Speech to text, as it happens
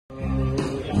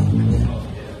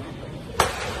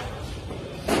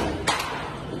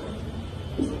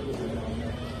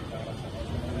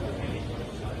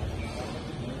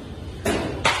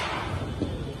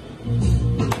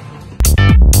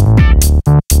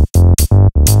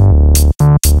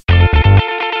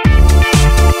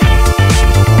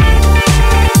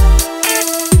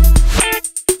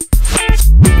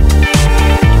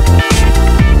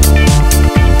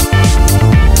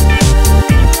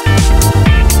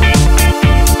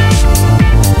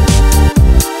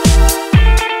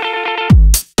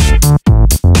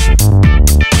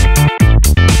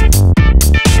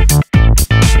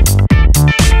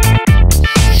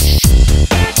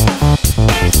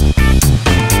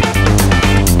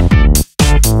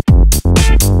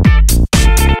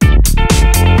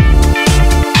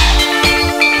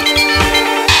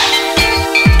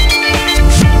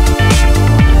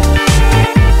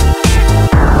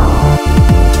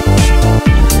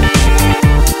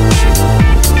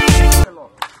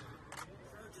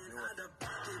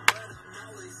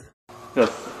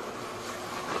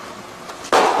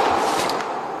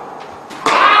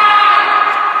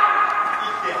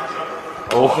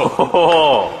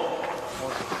お。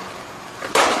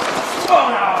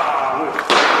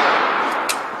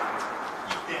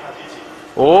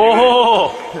お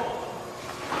お。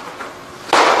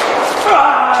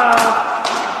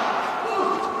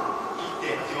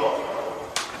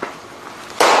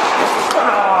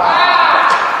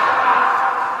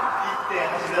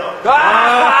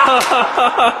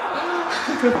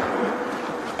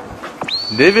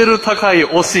レベル高い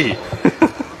惜しい。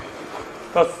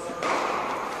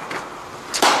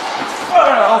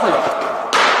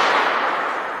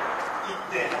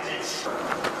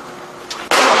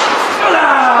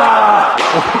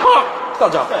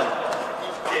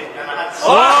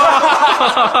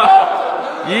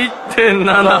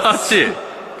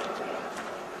1.78。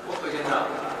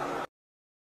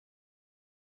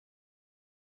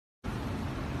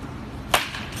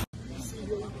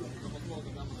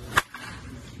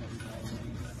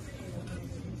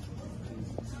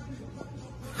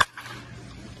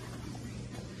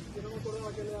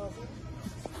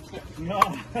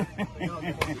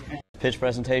Pitch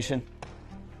presentation.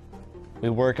 We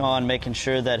work on making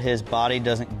sure that his body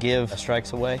doesn't give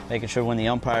strikes away, making sure when the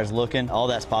umpire's looking, all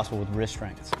that's possible with wrist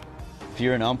strength. If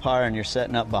you're an umpire and you're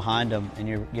setting up behind him and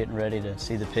you're getting ready to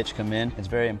see the pitch come in, it's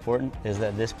very important is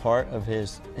that this part of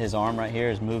his arm right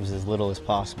here moves as little as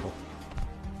possible.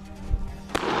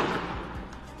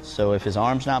 So if his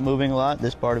arm's not moving a lot,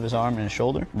 this part of his arm and his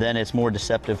shoulder, then it's more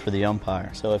deceptive for the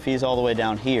umpire. So if he's all the way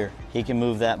down here, he can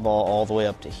move that ball all the way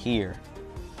up to here.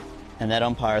 And that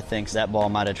umpire thinks that ball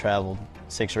might have traveled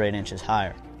 6 or 8 inches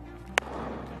higher.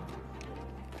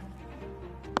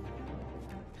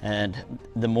 And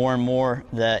the more and more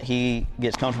that he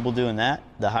gets comfortable doing that,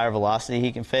 the higher velocity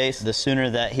he can face, the sooner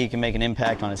that he can make an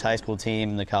impact on his high school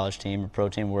team, the college team, or pro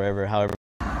team, wherever, however